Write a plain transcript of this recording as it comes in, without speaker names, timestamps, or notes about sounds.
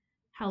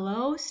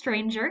Hello,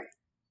 stranger.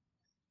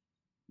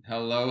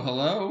 Hello,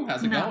 hello.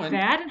 How's it Not going?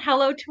 bad. And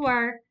hello to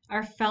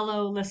our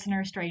fellow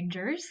listener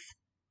strangers.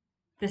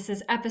 This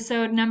is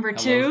episode number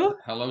Hello, 2.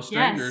 hello, Yes.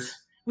 strangers.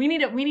 We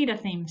need a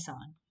theme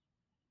song.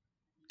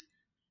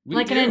 We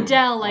Like an do.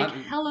 Adele, like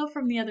What? Hello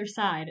from the Other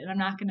Side. And I'm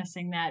not gonna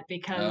sing that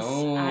because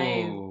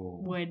I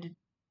Oh, would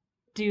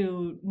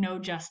do no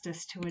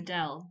justice to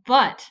Adele.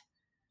 But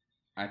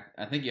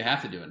I think you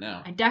have to do it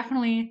now. I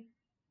definitely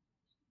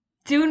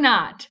do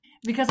not,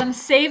 because I'm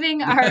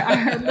saving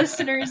our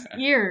listeners'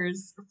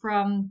 ears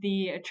from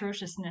the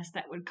atrociousness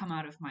that would come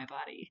out of my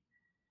body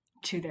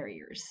to their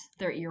ears,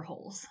 their ear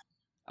holes.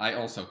 I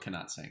also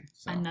cannot sing,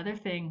 so Another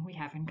thing we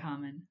have in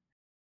common.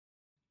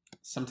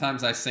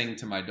 sometimes I sing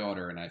to my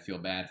daughter, and I feel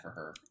bad for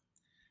her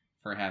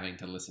for having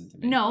to listen to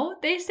me. No,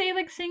 they say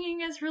like singing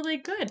is really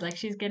good. Like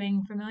she's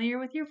getting familiar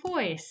with your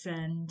voice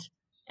and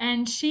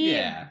she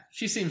Yeah,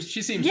 she seems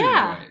to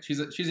yeah. enjoy it. She's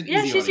an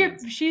Yeah, easy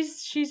audience.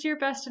 she's your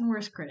best and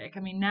worst critic. I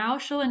mean, now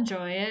she'll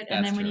enjoy it,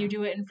 and That's then when you true.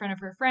 do it in front of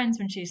her friends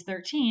when she's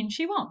 13,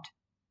 she won't.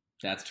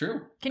 That's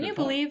true. Can you Good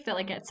point. believe that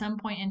like at some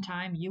point in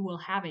time you will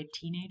have a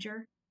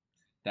teenager?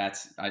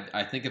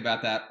 I think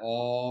about that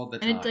all the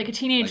And it's like a time.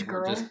 teenage Like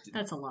we're girl. just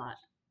That's a lot.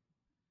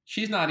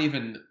 she's not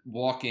even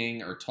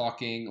walking or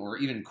talking or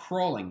even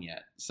crawling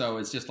yet. So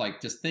it's just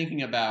like just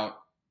thinking about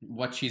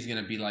what she's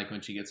going to be like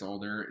when she gets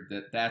older.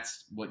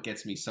 That's what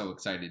gets me so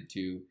excited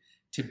to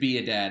be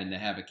a dad and to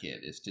have a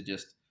kid is to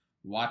just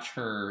watch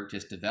her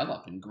just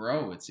develop and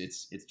grow.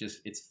 It's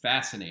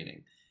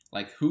fascinating.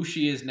 Like who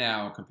she is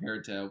now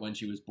compared to when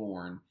she was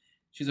born.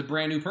 She's a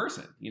brand new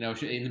person.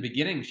 In the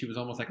beginning she was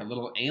almost like a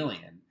little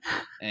alien,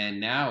 and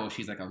now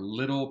she's like a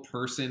little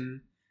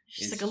person.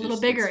 She's like It's a little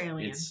just bigger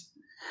alien. it's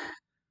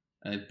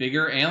a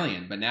bigger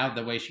alien, but now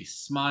the way she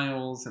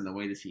smiles and the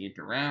way that she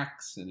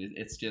interacts, and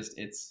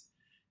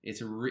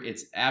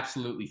it's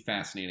absolutely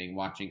fascinating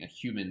watching a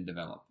human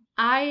develop.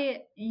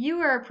 You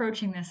are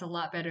approaching this a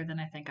lot better than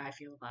I think I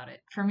feel about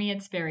it. For me,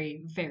 it's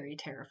very, very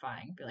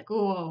terrifying. Be like,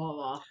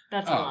 whoa,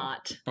 that's a Oh,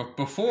 lot. but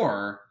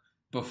before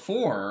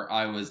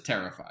I was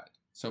terrified.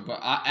 So, but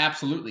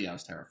absolutely I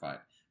was terrified.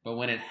 But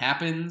when it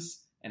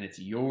happens and it's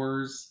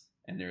yours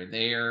and they're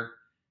there,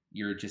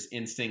 your just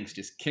instincts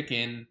just kick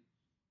in,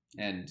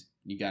 and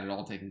you got it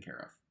all taken care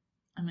of.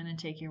 I'm gonna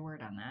take your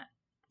word on that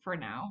for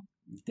now.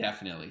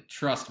 Definitely.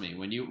 Trust me.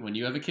 When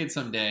you have a kid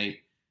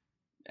someday,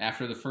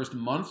 after the first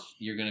month,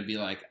 you're gonna be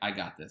like, I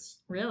got this.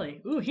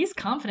 Really? Ooh, he's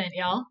confident,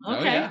 y'all. Oh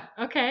Okay, yeah.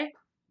 okay.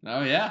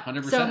 Oh yeah,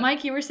 So, 100%.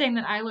 Mike, you were saying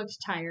that I looked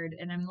tired,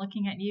 and I'm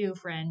looking at you,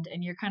 friend,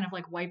 and you're kind of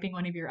like wiping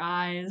one of your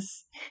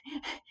eyes,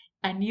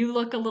 and you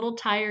look a little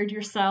tired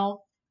yourself.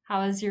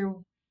 How has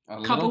your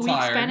A couple little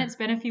weeks been? tired. It's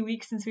been a few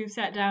weeks since we've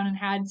sat down and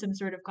had some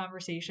sort of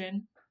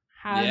conversation.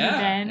 How have you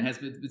Yeah, been?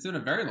 it's been a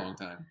very long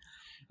time.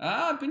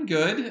 I've been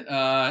good.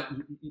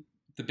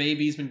 The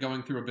baby's been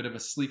going through a bit of a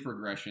sleep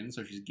regression,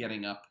 so she's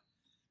getting up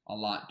a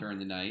lot during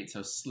the night.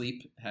 So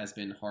sleep has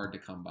been hard to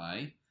come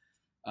by.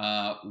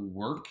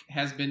 Work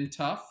has been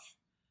tough.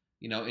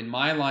 In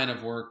my line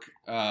of work,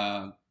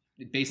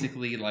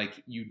 basically,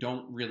 like you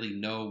don't really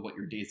know what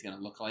your day's gonna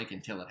look like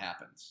until it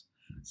happens.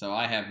 So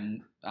I have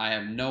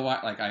no,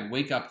 like, I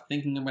wake up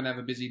thinking I'm gonna have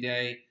a busy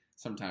day.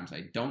 Sometimes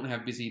I don't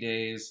have busy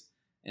days,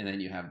 and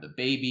then you have the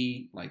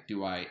baby. Like,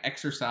 do I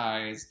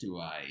exercise? Do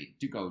I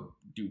go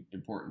do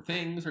important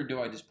things, or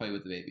do I just play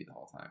with the baby the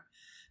whole time?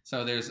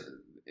 So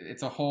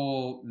it's a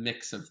whole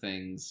mix of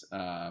things,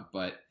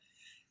 but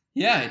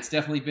yeah, it's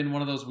definitely been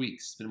one of those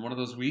weeks. It's been one of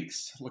those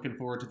weeks. Looking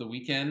forward to the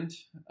weekend.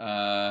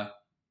 Yeah,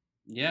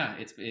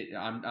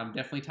 I'm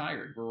definitely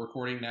tired. We're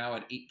recording now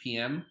at 8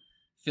 p.m.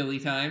 Philly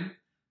time,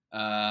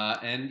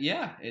 and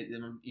yeah,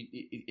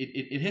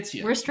 it hits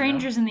you. We're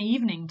strangers in the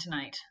evening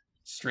tonight.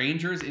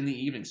 Strangers in the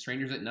evening,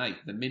 strangers at night,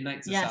 the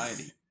Midnight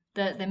Society.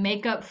 Yes, the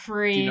makeup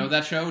free. Do you know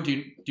that show?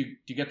 Do you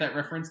get that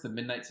reference? The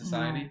Midnight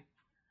Society.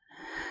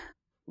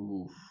 No.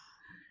 Ooh,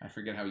 I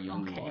forget how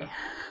young you Okay.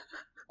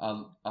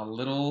 are. A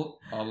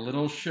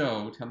little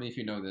show. Tell me if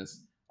you know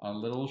this. A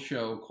little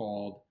show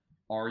called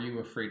 "Are You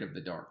Afraid of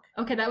the Dark?"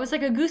 Okay, that was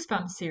like a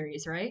Goosebumps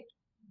series, right?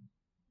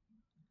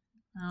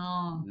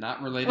 Oh.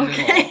 Not related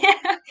Okay. at all.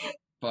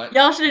 But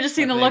Y'all should have just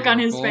seen but the they look on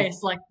were his both face,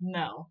 like,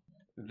 no.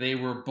 they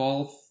were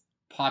both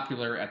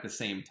popular at the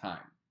same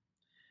time.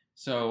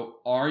 So,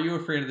 Are You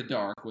Afraid of the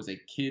Dark was a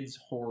kids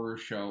horror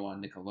show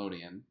on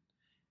Nickelodeon,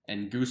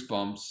 and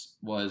Goosebumps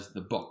was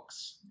the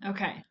books.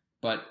 Okay.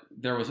 But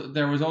there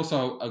was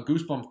also a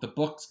Goosebumps. The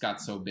books got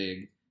so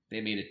big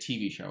they made a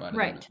TV show out of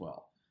them as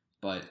well.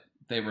 But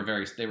they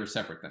were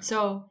separate things.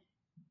 So,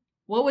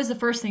 what was the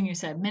first thing you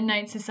said?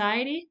 Midnight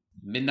Society?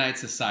 Midnight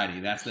Society.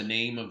 That's the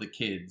name of the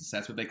kids.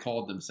 That's what they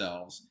called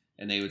themselves.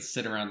 And they would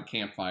sit around the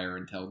campfire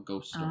and tell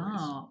ghost stories.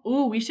 Oh.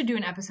 Ooh, we should do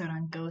an episode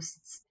on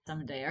ghosts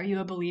someday. Are you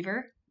a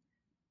believer?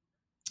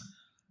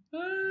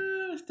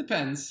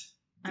 Depends.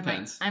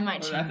 Depends. I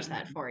might change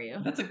that for you.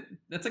 That's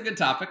a good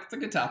topic. It's a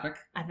good topic.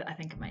 I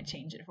think I might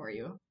change it for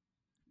you.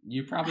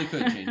 You probably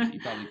could change it.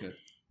 You probably could.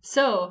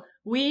 So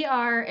we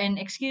are, and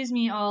excuse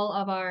me, all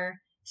of our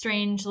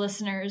strange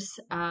listeners.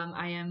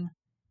 I am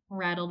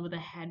rattled with a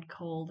head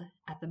cold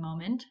at the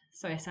moment,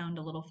 so I sound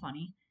a little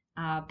funny.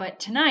 But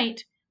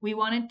tonight, we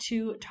wanted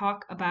to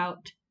talk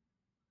about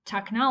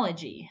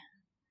technology.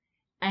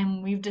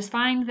 And we've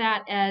defined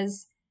that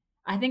as,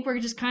 I think we're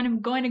just kind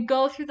of going to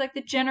go through like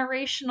the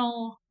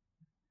generational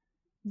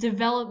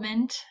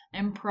development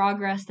and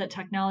progress that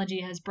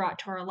technology has brought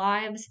to our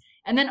lives,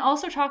 and then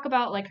also talk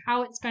about like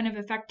how it's kind of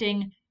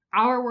affecting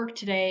our work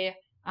today,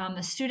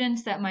 the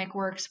students that Mike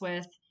works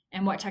with,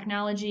 and what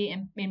technology,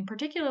 and in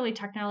particularly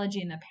technology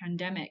in the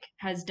pandemic,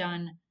 has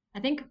done. I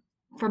think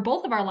for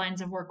both of our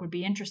lines of work would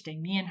be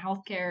interesting. Me in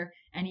healthcare,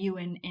 and you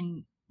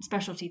in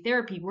specialty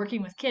therapy,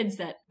 working with kids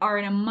that are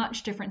in a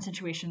much different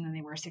situation than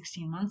they were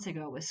 16 months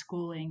ago with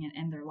schooling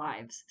and their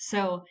lives.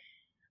 So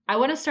I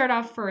want to start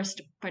off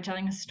first by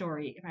telling a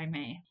story, if I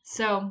may.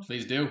 So,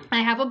 Please do.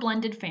 I have a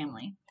blended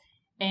family.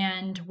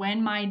 And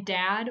when my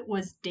dad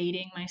was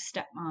dating my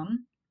stepmom,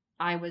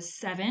 I was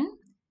 7,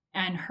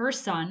 and her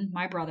son,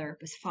 my brother,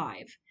 was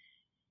 5.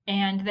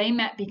 And they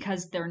met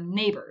because they're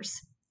neighbors,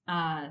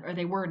 or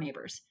they were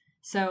neighbors.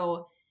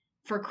 So,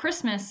 for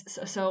Christmas,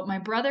 so my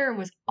brother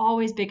was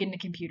always big into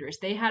computers.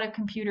 They had a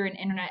computer and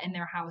internet in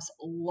their house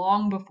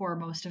long before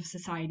most of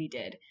society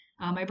did.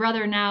 My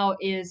brother now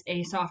is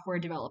a software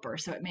developer,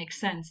 so it makes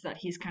sense that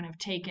he's kind of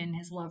taken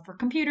his love for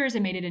computers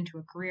and made it into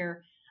a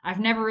career. I've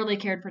never really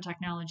cared for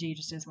technology,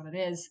 just is what it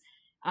is.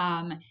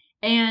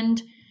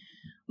 And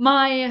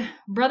my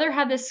brother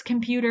had this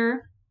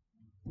computer,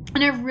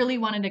 and I really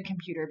wanted a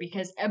computer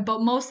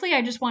but mostly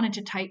I just wanted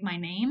to type my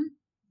name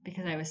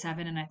because I was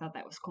 7 and I thought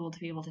that was cool to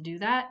be able to do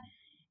that.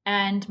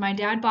 And my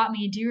dad bought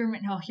me, do you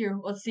remember, no, here,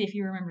 let's see if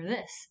you remember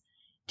this.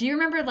 Do you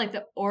remember like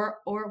the, or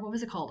what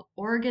was it called?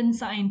 Oregon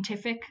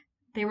Scientific?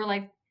 They were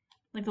like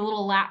the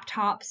little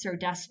laptops or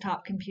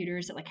desktop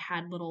computers that like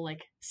had little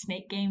like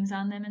snake games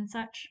on them and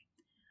such.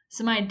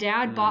 So my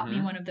dad bought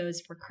me one of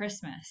those for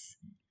Christmas,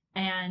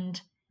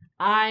 and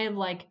I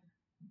like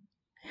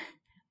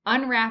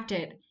unwrapped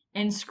it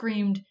and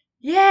screamed,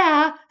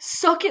 "Yeah,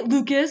 suck it,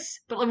 Lucas!"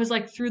 But it was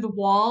like through the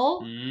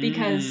wall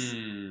because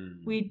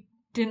we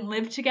didn't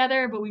live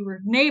together, but we were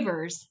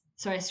neighbors.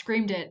 So I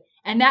screamed it,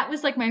 and that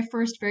was like my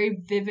first very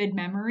vivid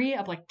memory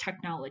of like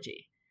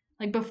technology.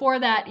 Like before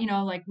that,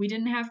 like we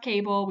didn't have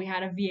cable. We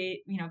had a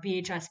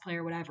VHS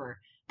player, whatever.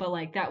 But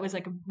like that was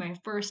like my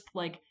first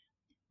like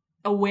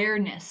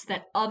awareness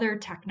that other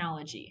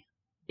technology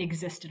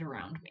existed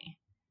around me,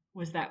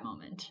 was that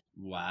moment.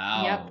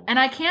 Wow. Yep. And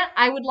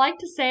I would like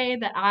to say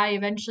that I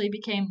eventually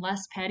became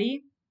less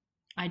petty.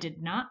 I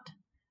did not.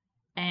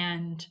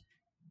 And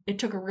it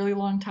took a really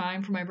long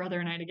time for my brother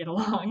and I to get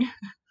along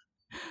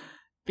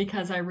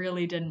because I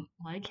really didn't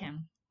like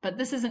him. But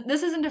this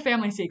isn't a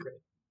family secret.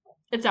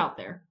 It's out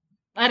there.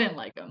 I didn't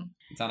like him.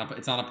 It's on a podcast.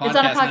 It's on a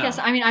podcast.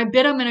 Now. I mean, I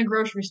bit him in a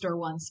grocery store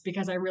once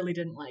because I really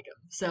didn't like him.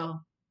 So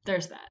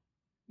there's that.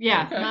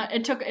 Yeah, okay.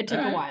 It took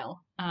a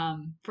while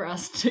for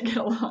us to get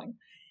along.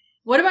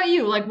 What about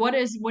you? Like, what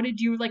did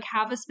you like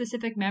have a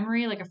specific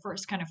memory, like a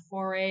first kind of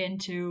foray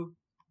into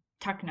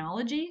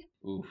technology?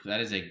 Ooh, that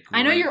is a great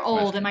I know you're old.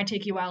 question. It might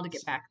take you a while to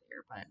get back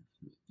there,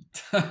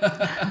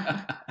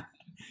 but.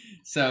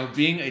 So,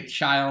 being a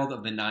child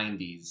of the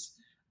 90s,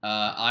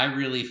 I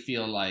really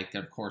feel like,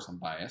 of course I'm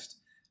biased,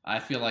 I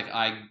feel like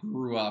I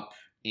grew up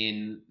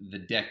in the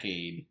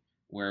decade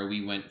where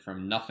we went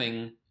from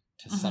nothing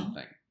to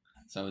something.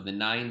 So the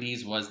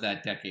 90s was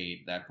that decade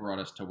that brought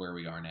us to where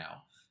we are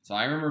now. So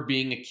I remember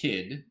being a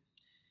kid,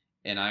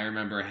 and I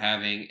remember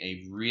having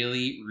a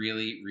really,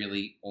 really,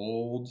 really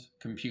old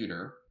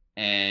computer,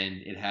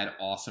 and it had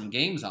awesome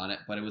games on it,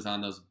 but it was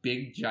on those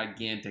big,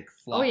 gigantic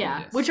floppy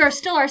disks. Which are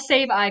still our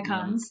save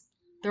icons.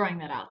 Throwing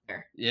that out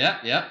there.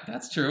 Yeah,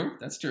 that's true.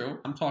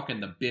 I'm talking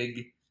the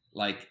big,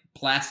 like,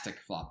 plastic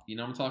flop. You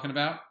know what I'm talking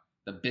about?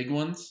 The big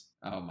ones?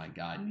 Oh my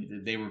god,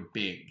 they were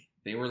big.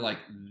 They were like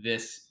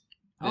this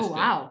oh,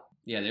 wow. Big.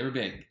 Yeah, they were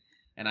big.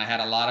 And I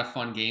had a lot of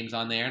fun games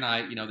on there. And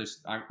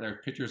there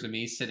are pictures of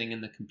me sitting in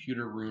the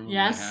computer room in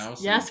my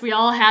house. Yes, we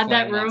all had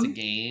that room. Lots of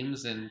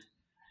games and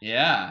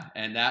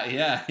and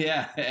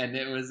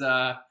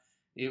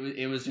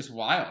it was just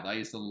wild. I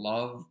used to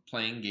love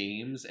playing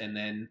games. And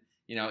then,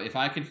 if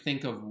I could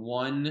think of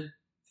one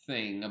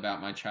thing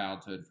about my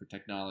childhood for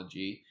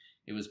technology,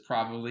 it was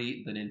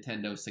probably the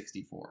Nintendo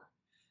 64.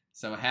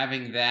 So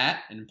having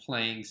that and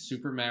playing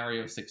Super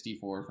Mario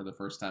 64 for the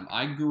first time,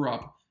 I grew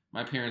up.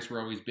 My parents were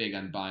always big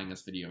on buying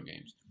us video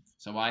games.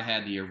 So I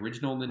had the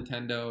original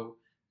Nintendo,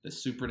 the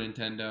Super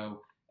Nintendo,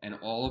 and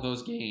all of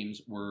those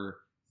games were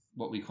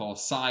what we call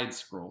side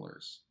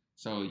scrollers.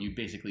 So you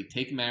basically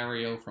take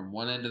Mario from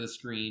one end of the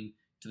screen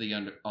to the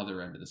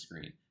other end of the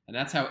screen. And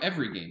that's how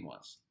every game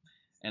was.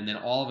 And then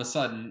all of a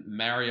sudden,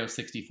 Mario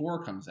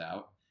 64 comes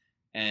out,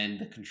 and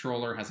the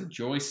controller has a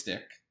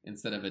joystick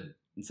instead of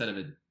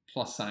a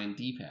plus sign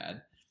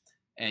D-pad,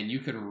 and you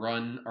could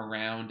run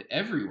around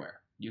everywhere.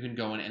 You can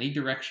go in any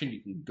direction.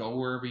 You can go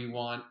wherever you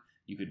want.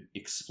 You could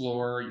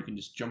explore. You can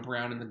just jump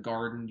around in the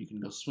garden. You can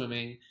go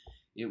swimming.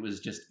 It was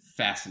just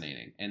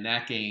fascinating. And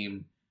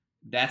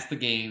that's the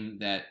game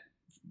that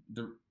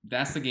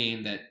that's the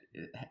game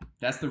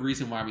that's the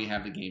reason why we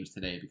have the games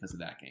today, because of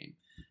that game.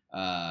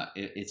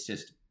 It's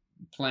just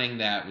playing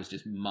that was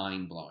just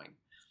mind blowing.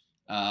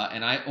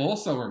 And I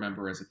also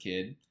remember as a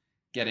kid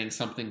getting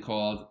something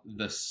called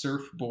the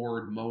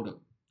Surfboard modem,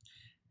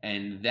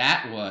 and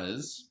that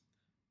was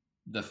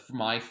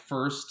my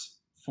first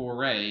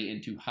foray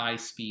into high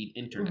speed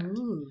internet.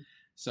 Ooh.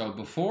 So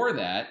before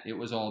that, it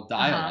was all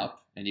dial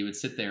up, and you would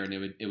sit there and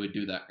it would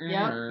do the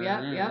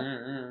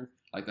Yep.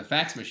 like the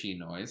fax machine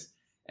noise,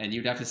 and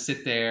you'd have to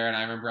sit there. And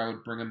I remember I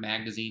would bring a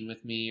magazine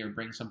with me or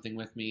bring something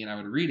with me, and I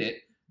would read it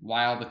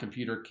while the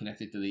computer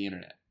connected to the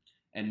internet,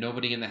 and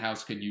nobody in the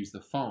house could use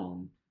the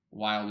phone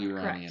while we were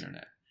on the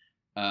internet.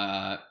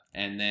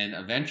 And then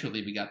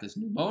eventually we got this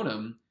new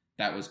modem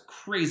that was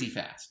crazy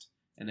fast,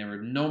 and there were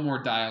no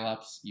more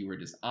dial-ups. You were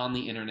just on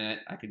the internet.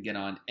 I could get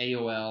on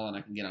AOL, and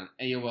I could get on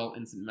AOL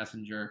Instant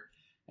Messenger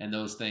and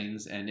those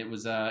things, and it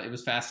was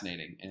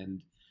fascinating.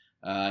 And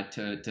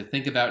to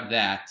think about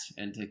that,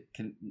 and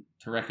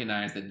to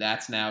recognize that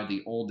that's now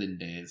the olden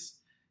days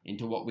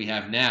into what we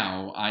have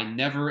now. I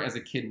never as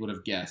a kid would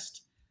have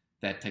guessed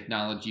that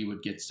technology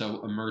would get so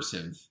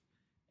immersive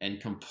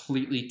and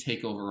completely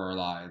take over our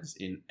lives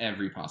in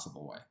every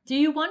possible way. Do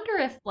you wonder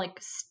if,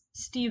 like,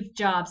 Steve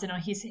Jobs,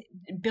 he's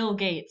Bill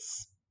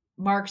Gates,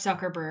 Mark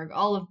Zuckerberg,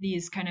 all of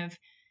these kind of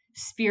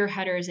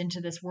spearheaders into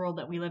this world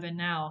that we live in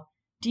now,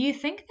 do you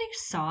think they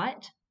saw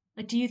it?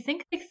 Like, do you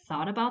think they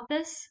thought about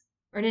this?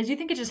 Or do you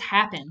think it just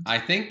happened? I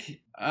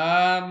think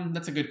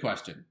that's a good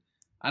question.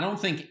 I don't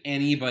think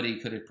anybody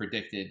could have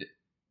predicted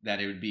that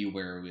it would be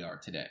where we are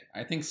today.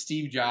 I think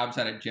Steve Jobs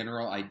had a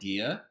general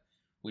idea,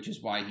 which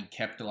is why he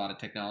kept a lot of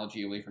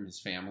technology away from his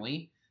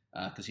family,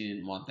 because he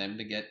didn't want them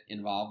to get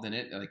involved in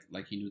it,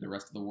 like he knew the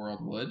rest of the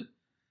world would.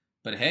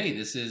 But hey,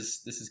 this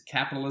is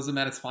capitalism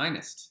at its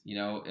finest.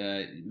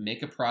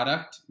 Make a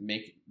product,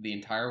 make the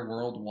entire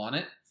world want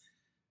it,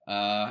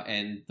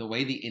 and the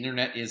way the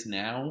internet is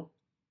now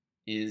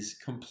is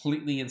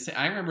completely insane.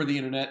 I remember the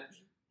internet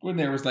when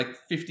there was like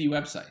 50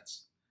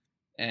 websites,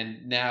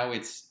 and now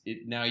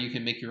now you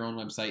can make your own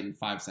website in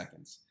 5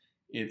 seconds.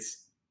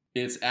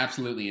 It's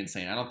absolutely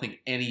insane. I don't think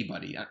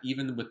anybody,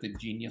 even with the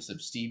genius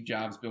of Steve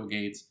Jobs, Bill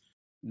Gates,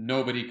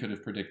 nobody could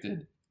have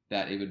predicted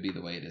that it would be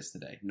the way it is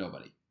today.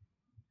 Nobody.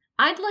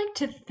 I'd like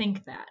to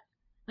think that.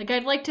 Like,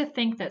 I'd like to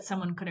think that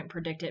someone couldn't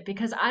predict it,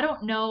 because I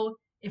don't know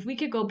if we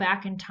could go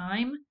back in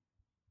time.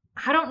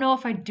 I don't know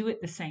if I'd do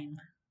it the same.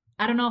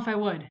 I don't know if I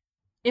would.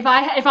 If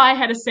I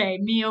had a say,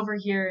 me over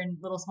here in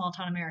little small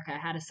town America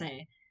had a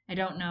say, I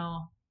don't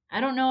know. I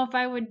don't know if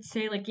I would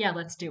say, like, yeah,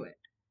 let's do it.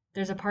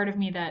 There's a part of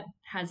me that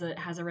has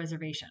a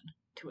reservation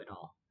to it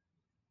all.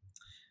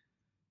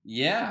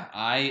 Yeah,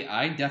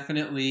 I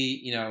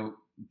definitely,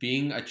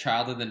 being a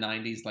child of the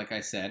 90s, like I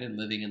said, and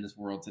living in this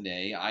world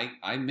today,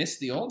 I miss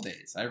the old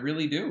days. I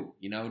really do.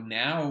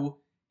 Now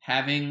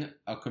having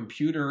a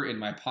computer in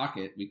my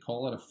pocket, we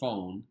call it a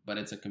phone, but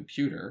it's a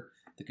computer.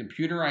 The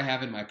computer I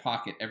have in my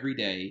pocket every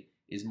day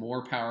is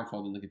more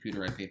powerful than the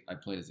computer I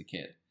played as a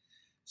kid.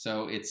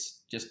 So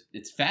it's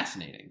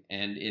fascinating.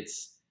 And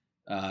it's,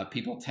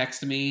 people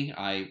text me,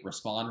 I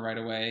respond right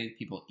away.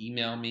 People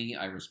email me,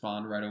 I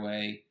respond right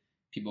away.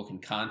 People can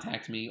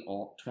contact me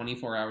all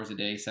 24 hours a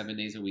day, 7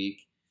 days a week.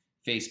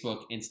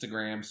 Facebook,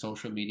 Instagram,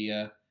 social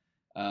media.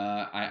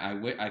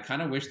 I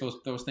kind of wish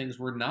those things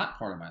were not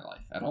part of my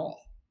life at all.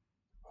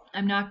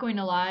 I'm not going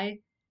to lie.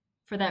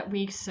 For that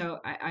week, so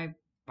I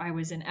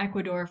was in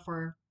Ecuador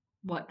for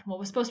what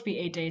was supposed to be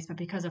 8 days, but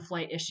because of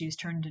flight issues,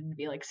 turned into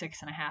be like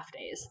 6.5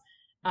 days.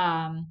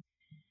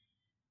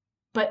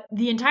 But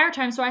the entire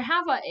time, so I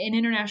have an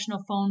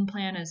international phone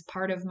plan as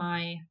part of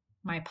my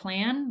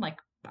plan. Like,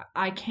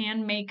 I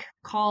can make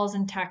calls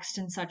and text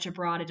and such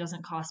abroad. It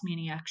doesn't cost me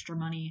any extra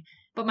money,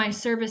 but my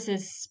service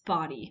is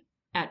spotty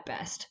at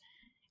best.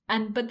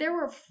 But there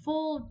were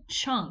full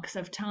chunks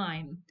of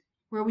time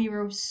where we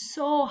were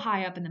so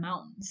high up in the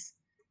mountains,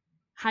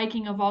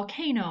 hiking a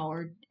volcano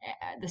or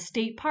the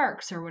state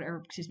parks or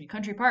whatever,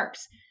 country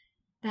parks,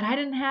 that I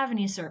didn't have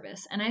any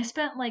service. And I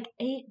spent like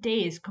 8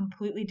 days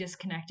completely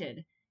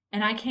disconnected.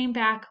 And I came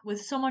back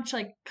with so much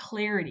like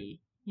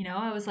clarity.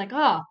 I was like,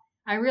 oh,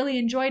 I really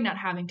enjoyed not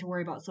having to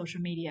worry about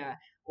social media,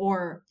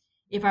 or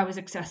if I was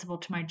accessible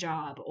to my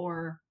job,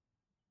 or,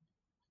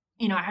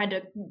 I had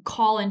to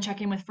call and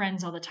check in with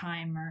friends all the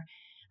time, or,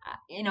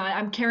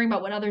 I'm caring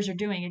about what others are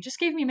doing. It just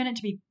gave me a minute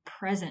to be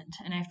present.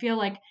 And I feel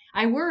like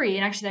I worry,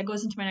 and actually that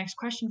goes into my next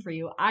question for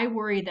you. I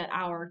worry that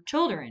our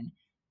children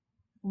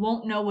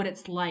won't know what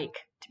it's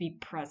like to be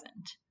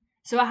present.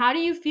 So how do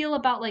you feel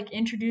about like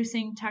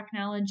introducing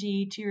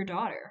technology to your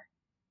daughter?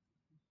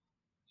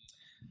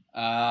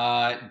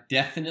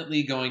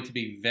 Definitely going to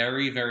be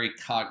very, very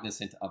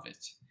cognizant of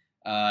it.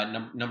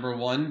 Number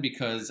one,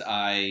 because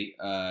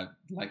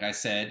like I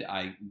said,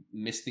 I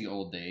miss the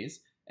old days.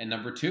 And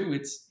number two,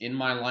 it's in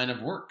my line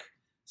of work.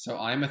 So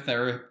I'm a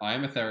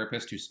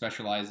therapist who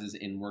specializes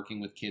in working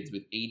with kids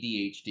with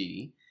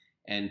ADHD.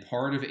 And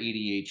part of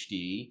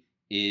ADHD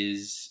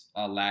is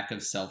a lack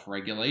of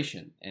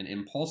self-regulation and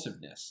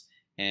impulsiveness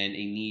and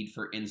a need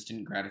for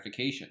instant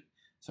gratification.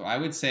 So I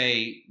would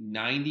say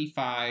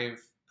 95%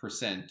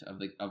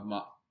 of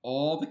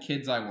all the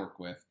kids I work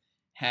with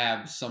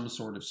have some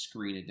sort of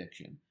screen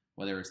addiction,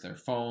 whether it's their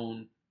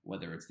phone,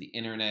 whether it's the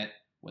internet,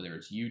 whether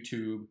it's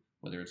YouTube,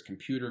 whether it's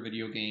computer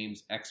video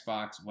games,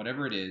 Xbox,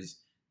 whatever it is,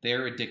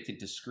 they're addicted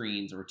to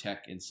screens or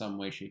tech in some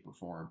way, shape, or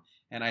form.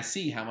 And I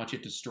see how much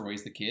it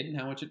destroys the kid and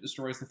how much it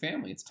destroys the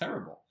family. It's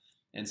terrible.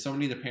 And so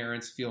many of the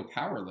parents feel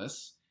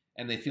powerless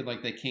and they feel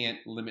like they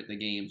can't limit the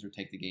games or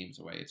take the games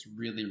away. It's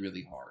really,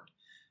 really hard.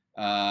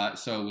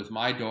 So with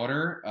my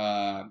daughter,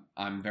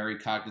 I'm very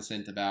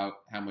cognizant about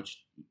how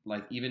much,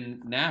 like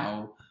even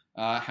now,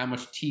 how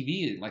much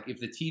TV, like if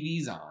the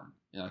TV's on,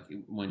 like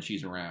when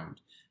she's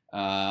around.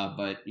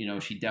 But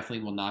she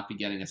definitely will not be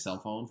getting a cell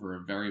phone for a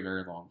very,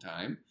 very long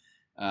time.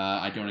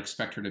 I don't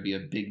expect her to be a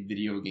big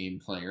video game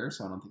player,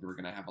 so I don't think we're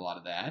going to have a lot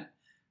of that.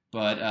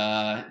 But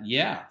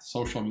yeah,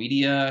 social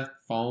media,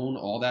 phone,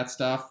 all that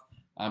stuff.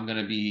 I'm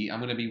gonna be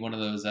one of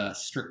those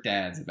strict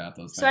dads about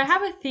those things. So I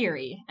have a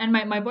theory, and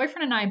my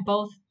boyfriend and I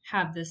both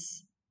have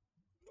this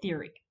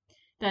theory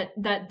that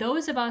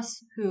those of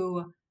us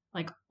who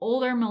like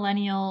older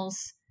millennials,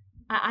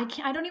 I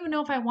don't even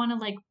know if I want to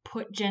like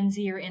put Gen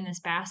Zer in this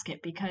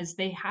basket because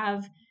they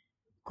have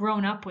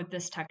grown up with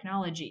this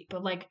technology,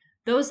 but like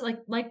those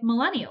like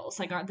millennials,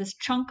 like this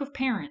chunk of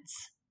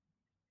parents,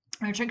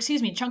 or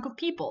excuse me, chunk of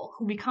people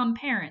who become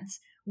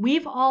parents,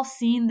 we've all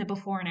seen the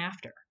before and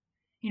after.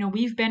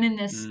 We've been in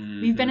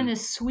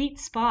this sweet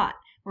spot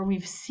where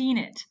we've seen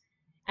it.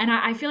 And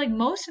I feel like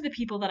most of the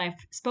people that I've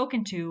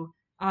spoken to,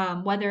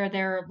 whether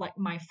they're like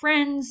my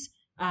friends,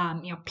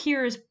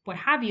 peers, what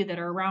have you, that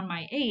are around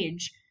my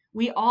age,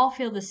 we all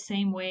feel the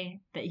same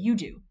way that you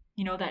do.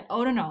 That,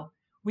 oh, no,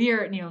 we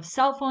are,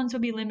 cell phones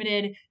will be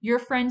limited. Your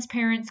friend's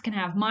parents can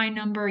have my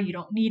number. You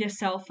don't need a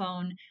cell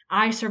phone.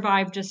 I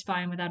survived just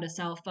fine without a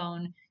cell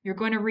phone. You're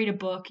going to read a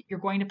book. You're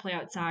going to play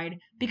outside,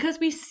 because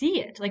we see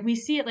it. Like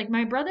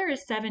my brother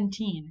is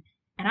 17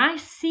 and I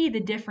see the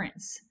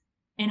difference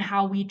in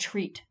how we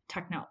treat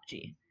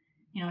technology.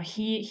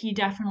 He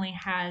definitely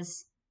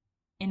has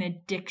an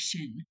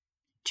addiction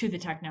to the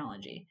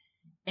technology,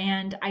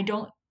 and I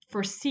don't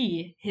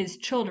foresee his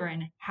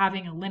children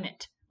having a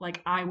limit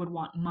like I would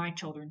want my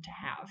children to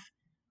have,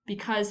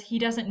 because he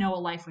doesn't know a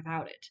life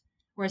without it.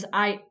 Whereas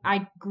I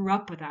grew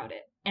up without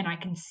it, and I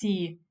can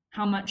see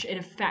how much it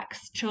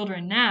affects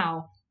children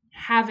now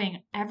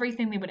having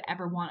everything they would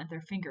ever want at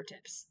their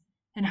fingertips,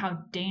 and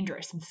how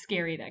dangerous and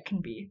scary that can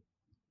be.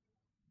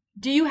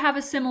 Do you have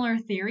a similar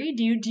theory?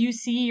 Do you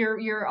see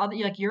your other,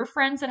 like your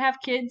friends that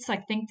have kids,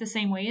 like think the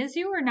same way as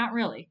you, or not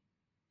really?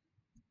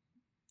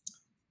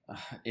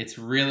 It's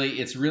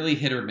really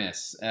hit or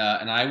miss,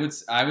 and I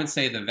would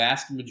say the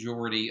vast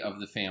majority of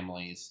the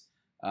families,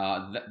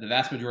 the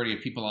vast majority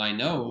of people I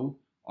know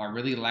are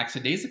really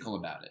lackadaisical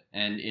about it,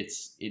 and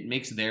it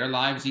makes their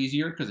lives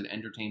easier because it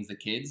entertains the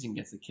kids and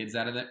gets the kids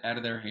out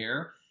of their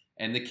hair,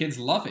 and the kids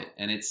love it,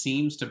 and it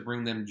seems to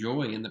bring them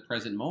joy in the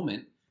present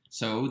moment.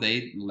 So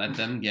they let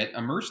them get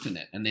immersed in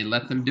it, and they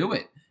let them do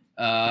it.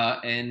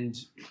 And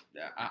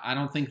I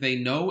don't think they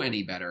know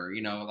any better.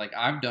 Like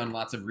I've done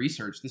lots of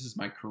research. This is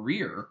my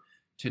career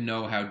to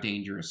know how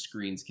dangerous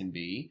screens can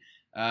be.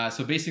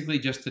 So basically,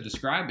 just to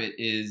describe it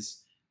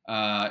is,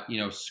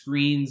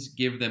 screens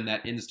give them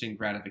that instant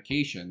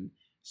gratification,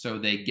 so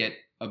they get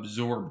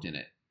absorbed in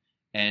it,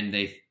 and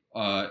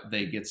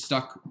they get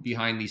stuck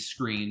behind these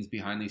screens,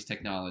 behind these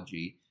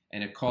technology,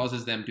 and it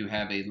causes them to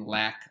have a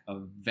lack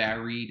of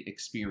varied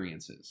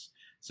experiences.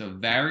 So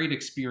varied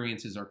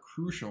experiences are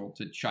crucial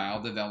to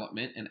child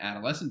development and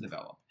adolescent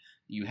development.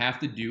 You have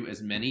to do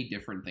as many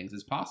different things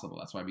as possible.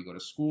 That's why we go to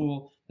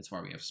school. That's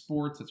why we have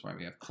sports. That's why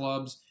we have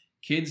clubs.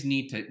 Kids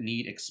need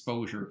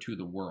exposure to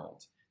the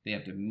world. They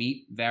have to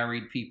meet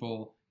varied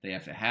people. They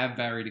have to have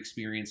varied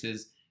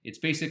experiences. It's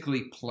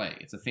basically play.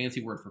 It's a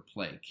fancy word for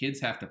play.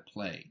 Kids have to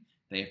play.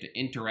 They have to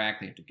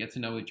interact. They have to get to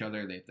know each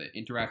other. They have to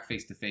interact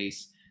face to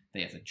face. They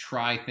have to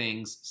try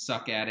things,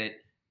 suck at it,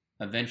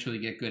 eventually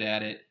get good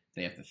at it.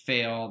 They have to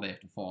fail, they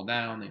have to fall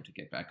down, they have to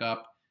get back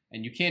up.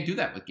 And you can't do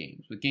that with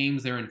games. With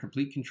games, they're in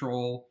complete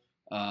control,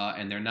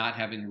 and they're not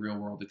having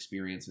real-world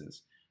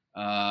experiences.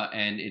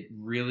 And it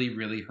really,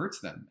 really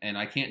hurts them. And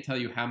I can't tell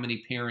you how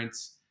many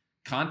parents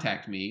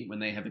contact me when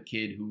they have a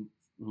kid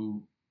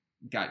who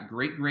got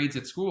great grades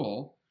at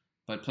school,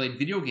 but played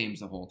video games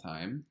the whole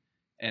time,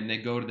 and they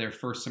go to their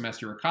first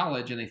semester of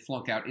college and they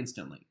flunk out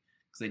instantly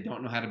because they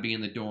don't know how to be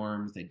in the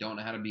dorms, they don't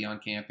know how to be on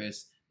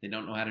campus, they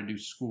don't know how to do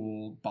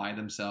school by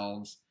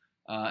themselves.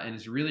 And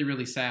it's really,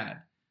 really sad.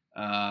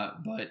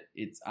 But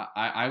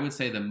I would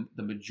say the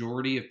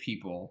majority of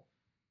people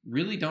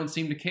really don't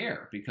seem to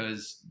care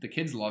because the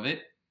kids love it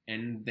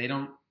and they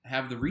don't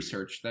have the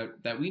research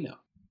that we know.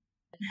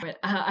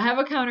 I have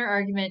a counter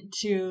argument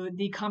to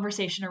the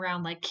conversation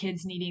around like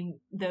kids needing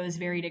those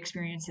varied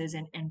experiences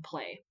and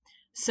play.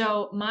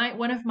 So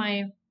one of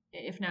my,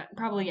 if not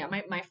probably, yeah,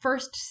 my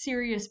first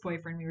serious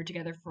boyfriend, we were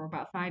together for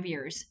about 5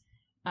 years.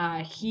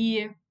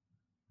 He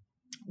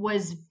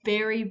was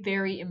very,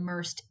 very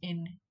immersed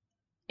in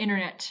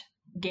internet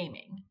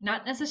gaming,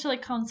 not necessarily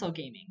console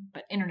gaming,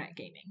 but internet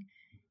gaming.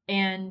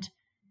 And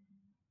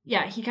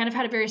yeah, he kind of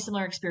had a very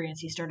similar experience.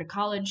 He started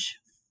college,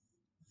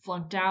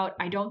 flunked out.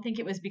 I don't think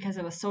it was because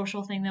of a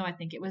social thing, though. I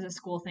think it was a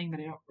school thing, but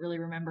I don't really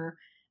remember.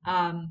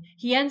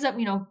 He ends up,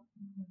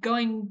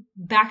 going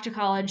back to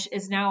college,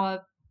 is now a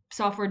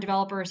software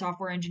developer,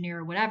 software engineer,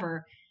 or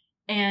whatever.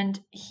 And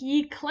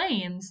he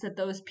claims that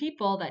those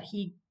people that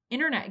he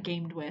internet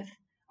gamed with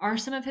are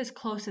some of his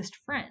closest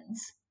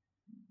friends.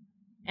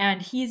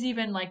 And he's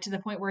even like to the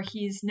point where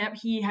he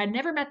had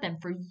never met them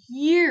for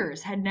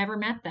years, had never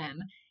met them,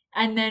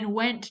 and then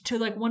went to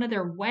like one of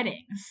their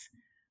weddings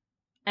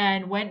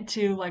and went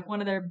to like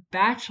one of their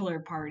bachelor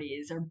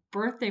parties or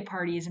birthday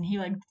parties, and he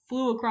like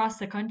flew across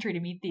the country to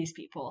meet these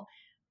people.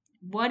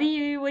 What do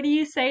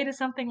you say to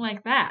something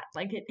like that?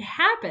 Like, it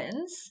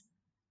happens.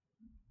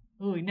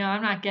 Ooh, no,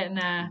 I'm not getting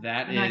not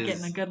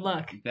getting a good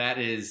look. That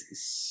is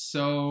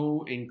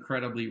so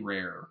incredibly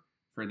rare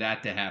for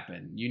that to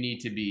happen. You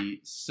need to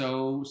be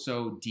so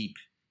deep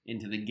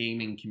into the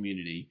gaming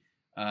community.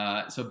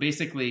 So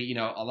basically,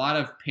 a lot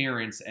of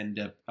kids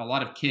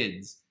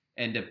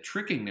end up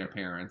tricking their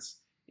parents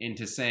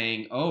into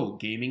saying, "Oh,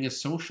 gaming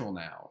is social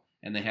now,"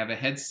 and they have a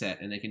headset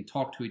and they can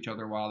talk to each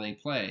other while they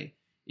play.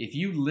 If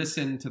you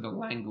listen to the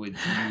language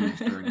used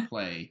during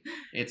play,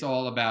 it's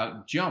all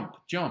about jump,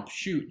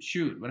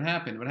 shoot. What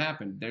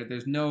happened?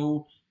 There's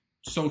no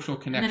social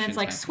connection. And then it's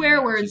like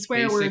swear words.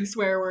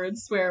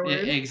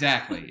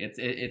 Exactly.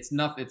 It's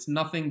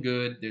nothing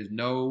good. There's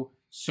no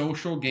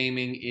social.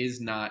 Gaming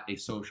is not a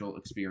social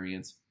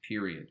experience.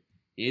 Period.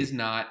 Is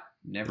not.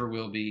 Never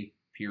will be.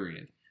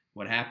 Period.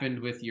 What happened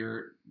with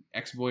your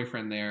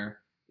ex-boyfriend there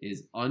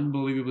is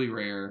unbelievably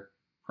rare.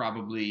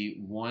 Probably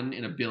 1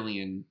 in a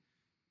billion.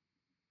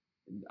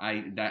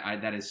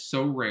 That is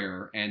so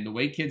rare. And the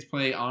way kids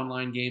play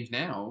online games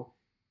now,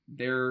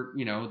 they're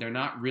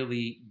not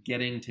really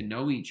getting to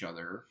know each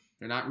other.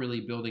 They're not really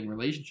building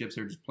relationships.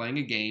 They're just playing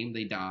a game.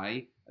 They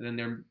die, and then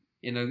they're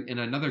in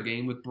another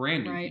game with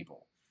brand new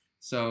people.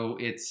 So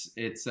it's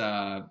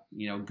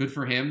good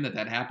for him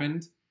that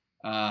happened.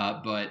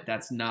 But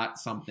that's not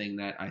something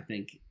that I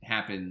think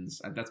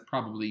happens. That's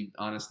probably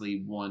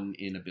honestly 1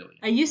 in a billion.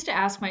 I used to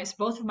ask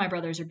both of my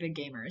brothers are big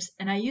gamers,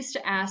 and I used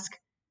to ask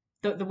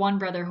the one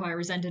brother who I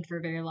resented for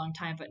a very long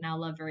time, but now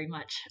love very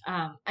much.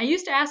 I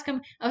used to ask him,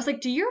 I was like,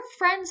 do your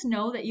friends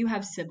know that you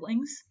have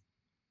siblings?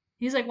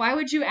 He's like, why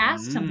would you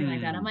ask something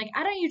like that? I'm like,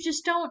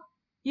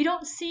 you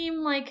don't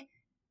seem like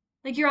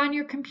you're on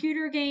your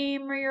computer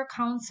game or your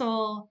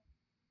console.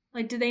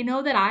 Like, do they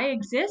know that I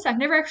exist? I've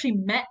never actually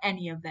met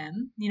any of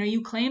them.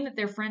 You claim that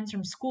they're friends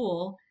from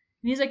school.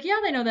 And he's like, yeah,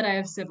 they know that I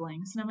have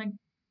siblings. And I'm like,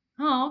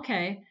 oh,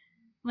 okay.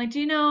 I'm like,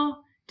 do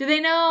they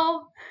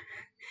know?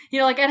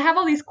 Like, I'd have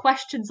all these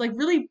questions, like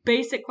really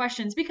basic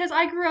questions, because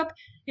I grew up,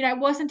 I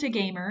wasn't a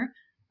gamer.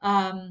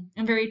 I'm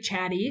very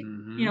chatty.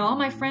 Mm-hmm, all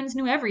my friends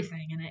knew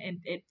everything, and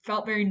it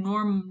felt very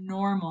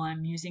normal.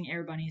 I'm using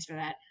air bunnies for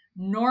that.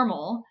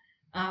 Normal,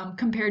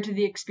 compared to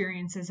the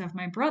experiences of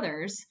my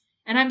brothers.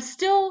 And I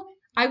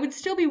would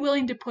still be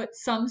willing to put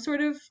some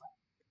sort of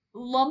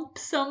lump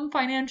sum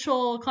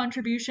financial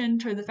contribution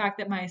to the fact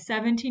that my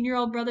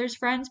 17-year-old brother's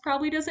friends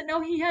probably doesn't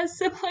know he has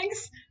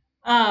siblings.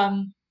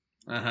 And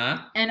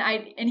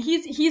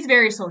he's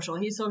very social.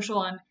 He's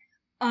social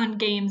on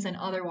games and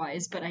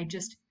otherwise, but I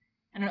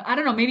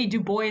don't know, maybe do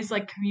boys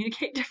like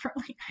communicate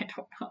differently? I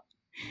don't know.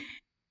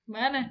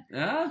 Man.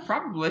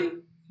 Probably.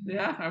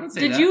 Yeah, I would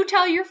say Did you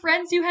tell your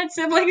friends you had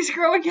siblings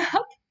growing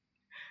up?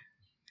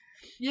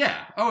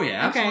 Yeah. Oh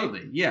yeah, Okay.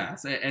 absolutely. Yeah.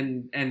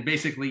 And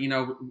basically,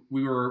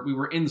 we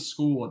were in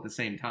school at the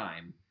same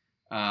time.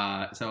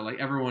 So like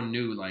everyone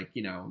knew, like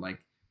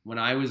when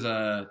I was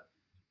a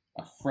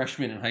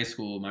freshman in high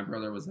school, my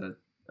brother was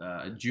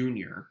a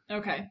junior.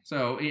 Okay.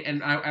 So,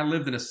 and I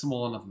lived in a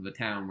small enough of a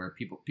town where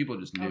people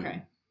just knew.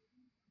 Okay.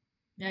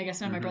 Yeah, I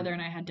guess now my brother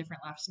and I had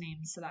different last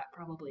names, so that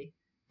probably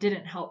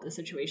didn't help the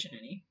situation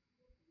any.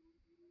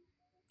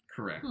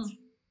 Correct.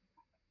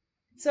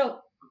 So,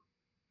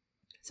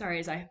 sorry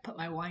as I put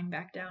my wine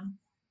back down.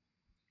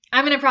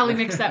 I'm going to probably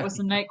mix that with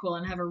some NyQuil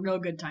and have a real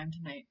good time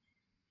tonight.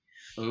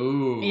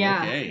 Ooh,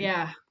 yeah, okay.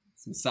 Yeah.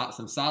 Some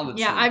solid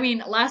Yeah, sleep. I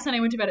mean, last night I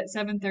went to bed at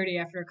 7:30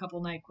 after a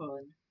couple NyQuil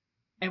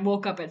and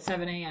woke up at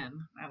 7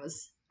 a.m. I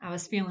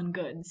was feeling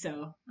good,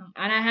 so,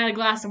 and I had a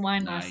glass of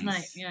wine last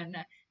night. Yeah,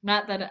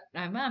 not that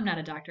I'm not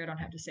a doctor. I don't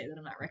have to say that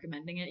I'm not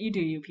recommending it. You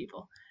do you,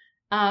 people.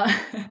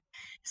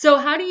 So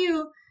how do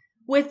you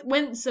we're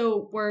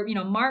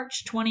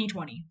March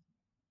 2020,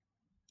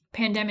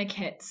 pandemic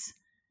hits.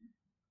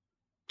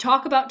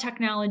 Talk about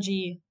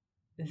technology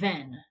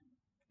then,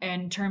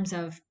 in terms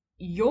of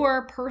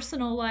your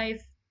personal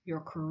life, your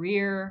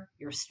career,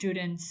 your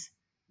students.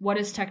 What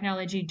is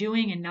technology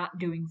doing and not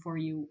doing for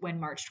you when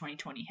March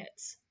 2020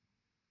 hits?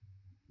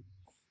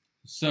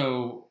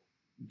 So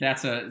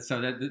that's a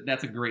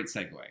great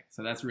segue.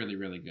 So that's really,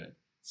 really good.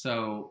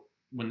 So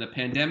when the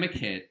pandemic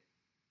hit,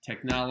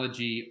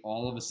 technology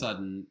all of a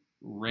sudden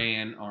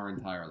ran our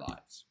entire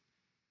lives.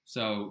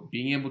 So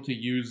being able to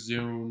use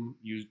Zoom,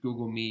 use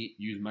Google Meet,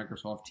 use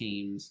Microsoft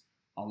Teams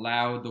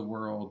allowed the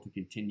world to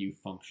continue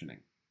functioning.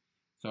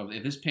 So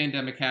if this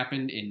pandemic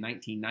happened in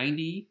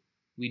 1990,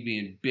 we'd be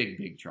in big,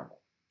 big trouble.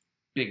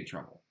 Big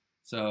trouble.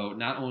 So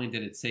not only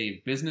did it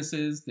save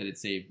businesses, did it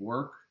save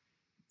work,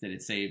 did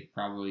it save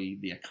probably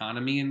the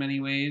economy in many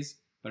ways,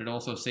 but it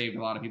also saved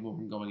a lot of people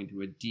from going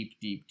into a deep,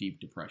 deep, deep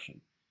depression.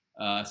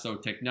 So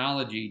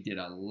technology did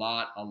a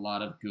lot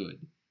of good.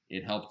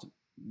 It helped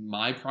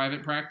my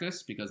private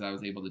practice because I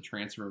was able to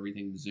transfer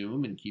everything to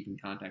Zoom and keep in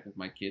contact with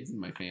my kids and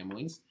my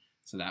families.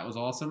 So that was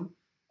awesome.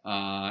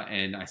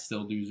 And I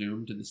still do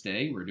Zoom to this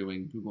day. We're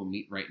doing Google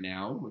Meet right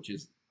now, which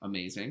is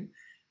amazing.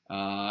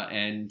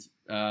 And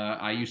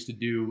I used to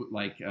do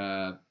like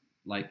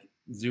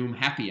Zoom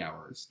happy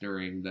hours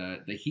during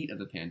the heat of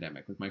the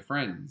pandemic with my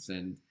friends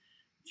and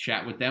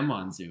chat with them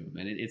on Zoom.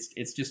 And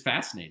it's just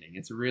fascinating.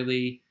 It's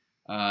really,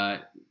 I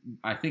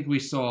think we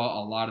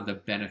saw a lot of the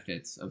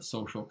benefits of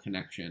social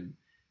connection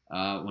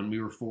when we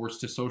were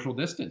forced to social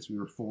distance. We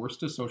were forced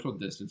to social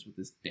distance with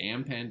this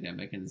damn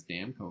pandemic and this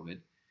damn COVID.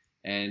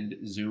 And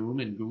Zoom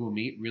and Google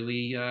Meet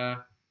really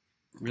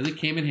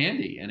came in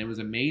handy. And it was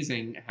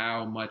amazing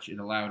how much it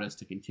allowed us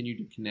to continue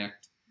to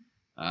connect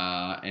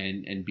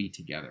and be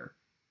together.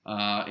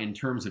 In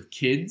terms of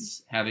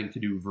kids having to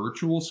do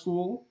virtual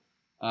school,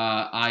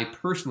 I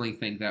personally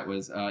think that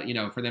was,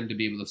 for them to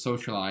be able to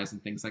socialize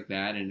and things like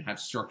that and have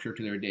structure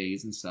to their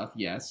days and stuff,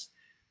 yes.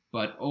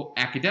 But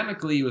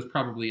academically, it was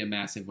probably a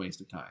massive waste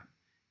of time.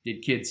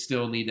 Did kids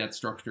still need that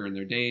structure in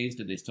their days?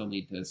 Did they still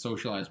need to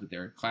socialize with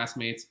their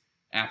classmates?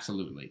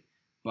 Absolutely.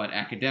 But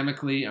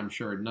academically, I'm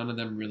sure none of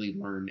them really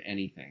learned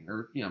anything.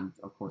 Or,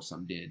 of course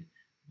some did.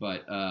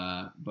 But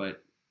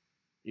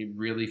it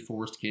really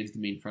forced kids to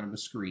be in front of a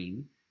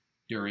screen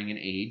during an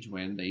age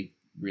when they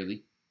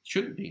really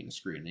shouldn't be in a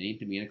screen. They need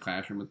to be in a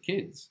classroom with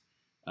kids.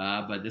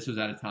 But this was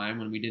at a time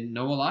when we didn't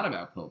know a lot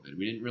about COVID.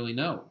 We didn't really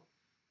know.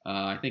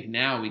 I think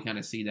now we kind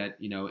of see that,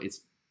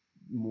 it's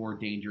more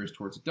dangerous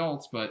towards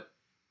adults, but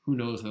who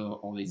knows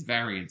all these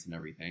variants and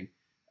everything.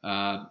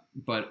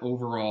 But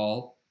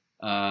overall,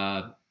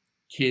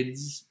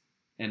 kids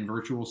and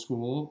virtual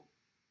school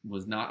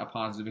was not a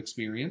positive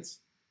experience.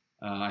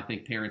 I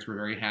think parents were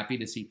very happy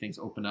to see things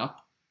open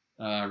up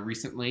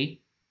recently.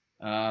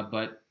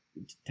 But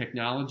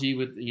technology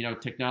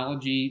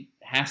technology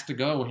has to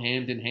go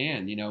hand in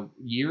hand.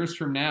 Years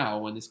from now,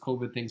 when this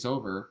COVID thing's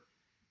over,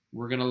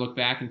 we're going to look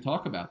back and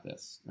talk about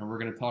this, and we're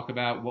going to talk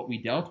about what we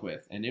dealt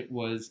with. And it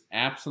was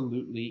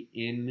absolutely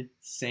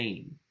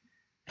insane.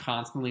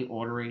 Constantly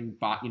ordering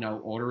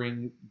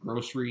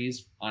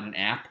groceries on an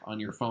app on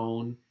your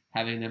phone,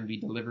 having them be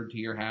delivered to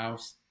your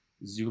house,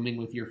 Zooming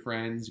with your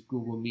friends,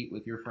 Google Meet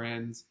with your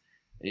friends.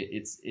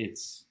 It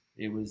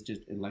was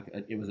just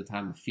it was a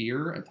time of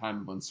fear, a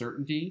time of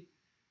uncertainty,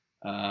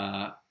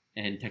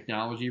 and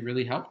technology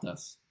really helped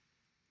us.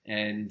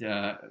 And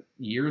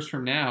years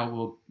from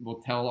now,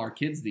 we'll tell our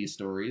kids these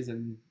stories,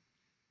 and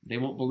they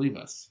won't believe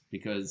us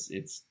because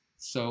it's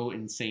so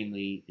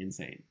insanely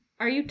insane.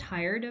 Are you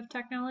tired of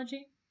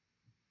technology?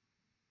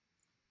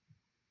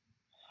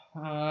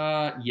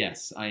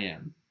 Yes, I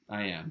am.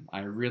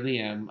 I really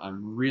am.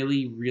 I'm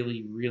really,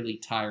 really, really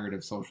tired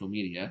of social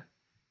media.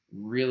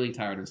 Really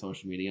tired of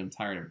social media. I'm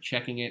tired of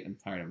checking it. I'm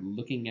tired of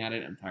looking at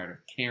it. I'm tired of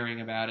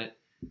caring about it.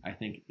 I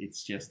think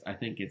it's just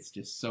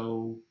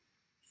so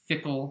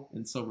fickle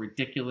and so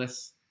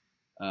ridiculous.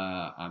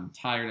 I'm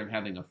tired of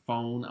having a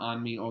phone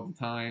on me all the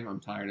time. I'm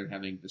tired of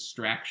having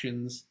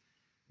distractions.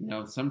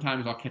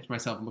 Sometimes I'll catch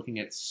myself looking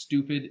at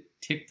stupid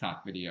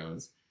TikTok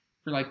videos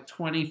for like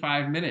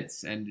 25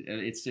 minutes, and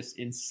it's just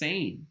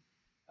insane.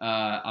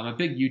 I'm a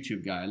big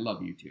YouTube guy. I love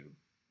YouTube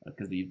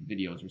because the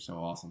videos are so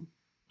awesome.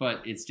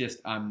 But it's just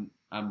I'm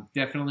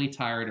definitely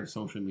tired of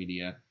social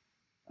media.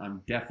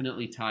 I'm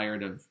definitely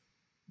tired of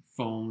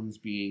phones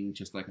being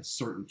just like a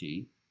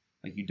certainty.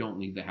 Like you don't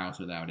leave the house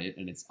without it,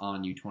 and it's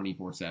on you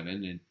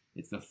 24/7, and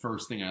it's the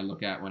first thing I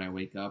look at when I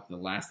wake up, the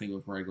last thing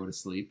before I go to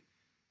sleep.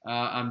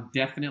 I'm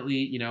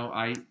definitely,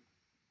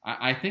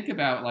 I think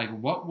about like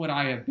what would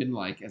I have been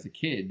like as a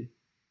kid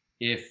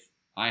if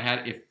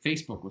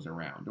Facebook was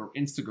around or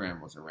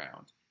Instagram was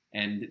around,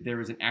 and there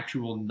was an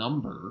actual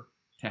number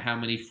to how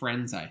many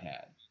friends I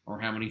had,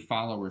 or how many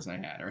followers I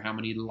had, or how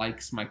many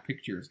likes my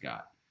pictures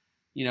got.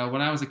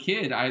 When I was a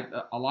kid,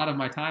 a lot of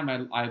my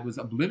time I was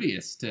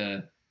oblivious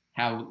to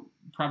how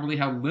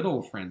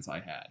little friends I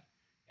had.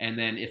 And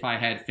then if I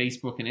had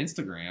Facebook and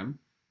Instagram,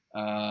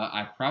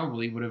 I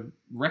probably would have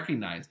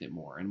recognized it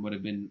more and would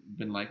have been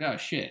like, oh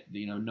shit,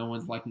 no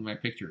one's liking my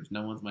pictures,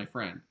 no one's my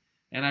friend.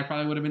 And I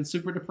probably would have been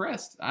super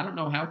depressed. I don't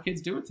know how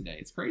kids do it today.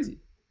 It's crazy.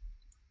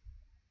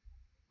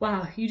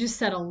 Wow, you just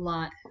said a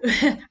lot.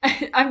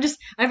 I've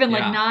been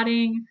like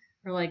nodding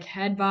or like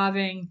head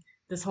bobbing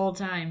this whole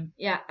time.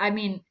 Yeah, I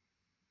mean,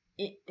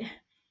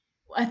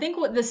 I think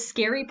what the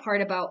scary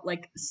part about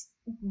like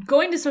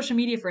going to social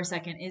media for a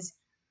second is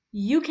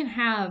you can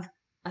have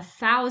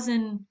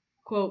 1,000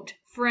 quote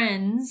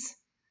friends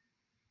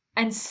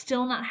and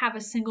still not have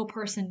a single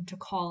person to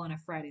call on a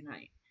Friday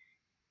night,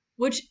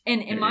 which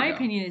in my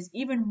opinion is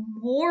even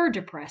more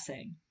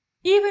depressing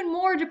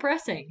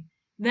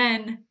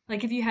then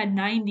like if you had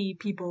 90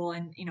 people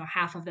and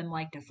half of them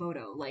liked a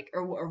photo, like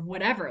or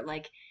whatever,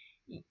 like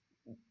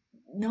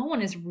no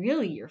one is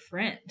really your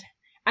friend.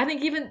 I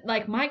think even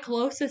like my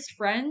closest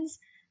friends,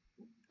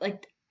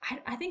 like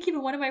I think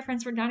even one of my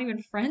friends were not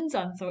even friends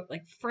on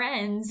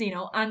friends,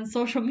 on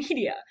social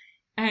media,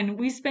 and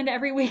we spend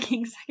every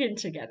waking second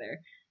together.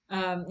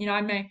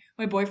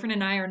 My boyfriend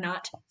and I are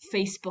not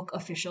Facebook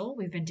official.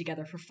 We've been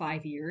together for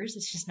 5 years.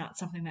 It's just not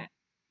something that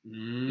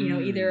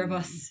either of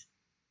us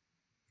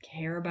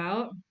care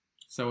about.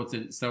 So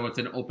it's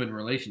an open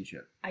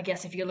relationship. I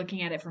guess if you're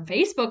looking at it from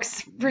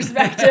Facebook's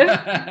perspective.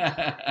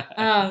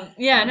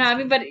 Yeah, no, I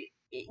mean, but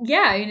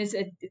yeah, I mean,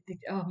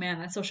 oh man,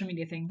 that social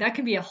media thing, that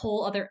could be a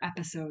whole other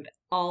episode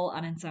all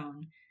on its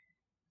own.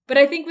 But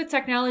I think with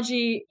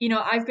technology,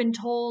 I've been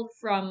told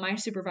from my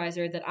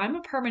supervisor that I'm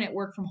a permanent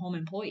work from home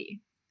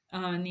employee.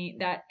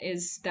 That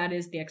is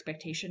the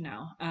expectation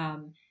now.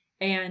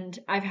 And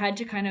I've had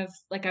to kind of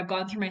I've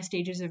gone through my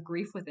stages of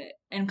grief with it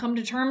and come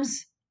to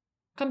terms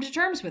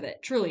with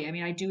it. Truly, I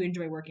mean, I do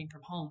enjoy working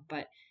from home,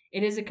 but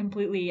it is a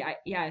completely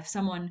if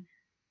someone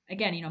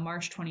again,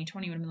 March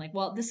 2020 would have been like,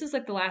 well, this is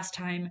like the last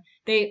time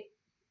they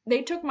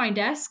took my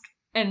desk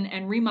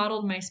and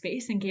remodeled my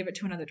space and gave it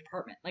to another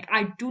department. Like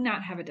I do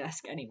not have a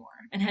desk anymore.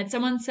 And had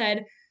someone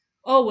said,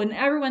 oh, when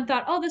everyone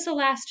thought, oh, this will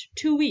last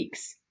 2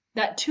 weeks,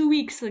 that 2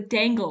 weeks like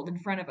dangled in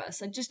front of us.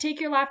 Like just take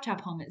your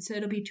laptop home. So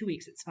it'll be 2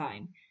 weeks. It's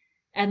fine.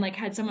 And like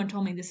had someone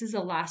told me this is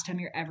the last time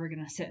you're ever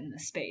going to sit in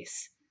this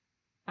space.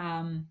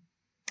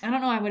 I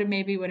don't know. I would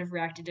have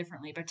reacted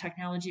differently, but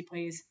technology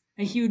plays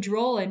a huge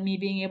role in me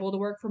being able to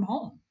work from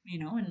home,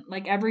 and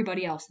like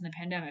everybody else in the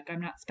pandemic, I'm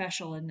not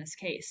special in this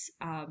case.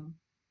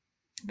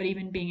 But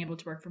even being able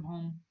to work from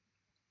home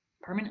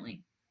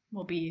permanently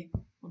will be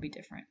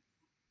different.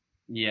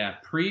 Yeah,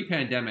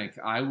 pre-pandemic,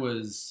 I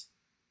was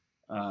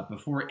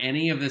before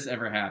any of this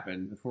ever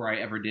happened, before I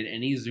ever did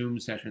any Zoom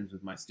sessions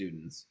with my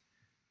students,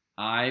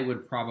 I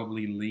would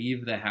probably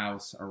leave the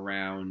house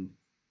around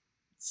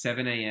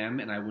 7 a.m.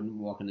 and I wouldn't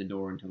walk in the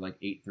door until like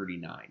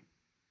 8:39.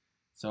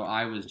 So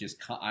I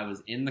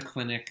was in the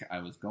clinic, I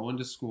was going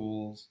to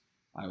schools,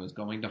 I was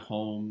going to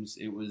homes.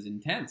 It was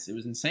intense. It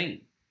was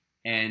insane.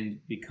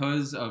 And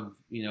because of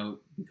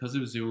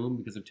Zoom,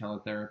 because of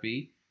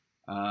teletherapy,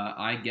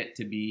 I get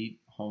to be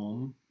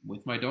home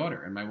with my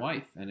daughter and my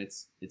wife, and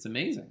it's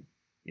amazing.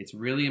 It's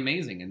really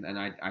amazing, and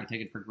I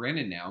take it for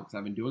granted now because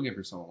I've been doing it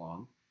for so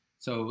long.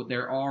 So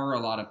there are a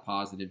lot of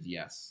positives,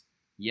 yes.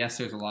 Yes,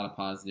 there's a lot of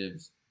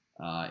positives.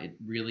 It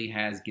really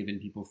has given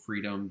people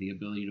freedom, the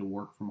ability to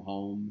work from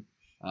home.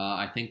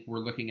 I think we're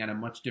looking at a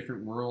much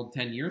different world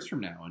 10 years from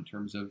now in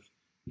terms of,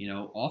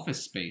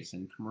 office space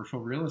and commercial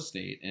real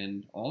estate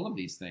and all of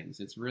these things.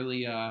 It's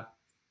really, I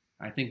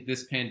think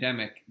this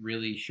pandemic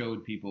really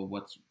showed people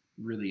what's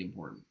really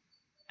important.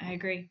 I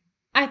agree.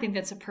 I think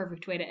that's a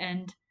perfect way to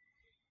end.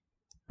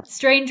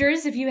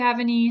 Strangers, if you have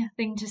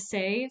anything to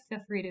say, feel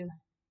free to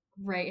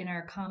write in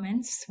our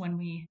comments when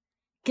we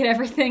get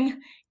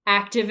everything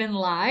active and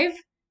live.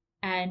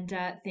 And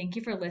thank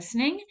you for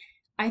listening.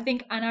 I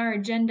think on our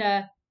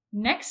agenda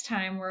next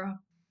time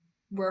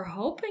we're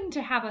hoping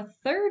to have a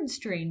third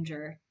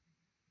stranger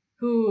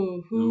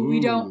who we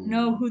don't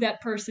know who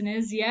that person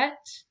is yet.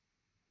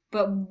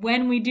 But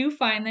when we do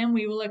find them,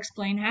 we will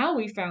explain how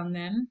we found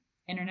them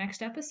in our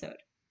next episode.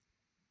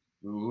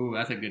 Ooh,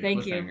 that's a good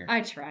Thank cliffhanger. you.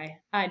 I try.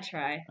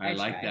 I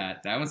like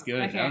that. That was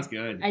good. Okay. That was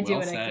good. I do well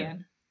what said. I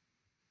can.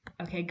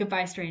 Okay,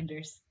 goodbye,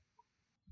 strangers.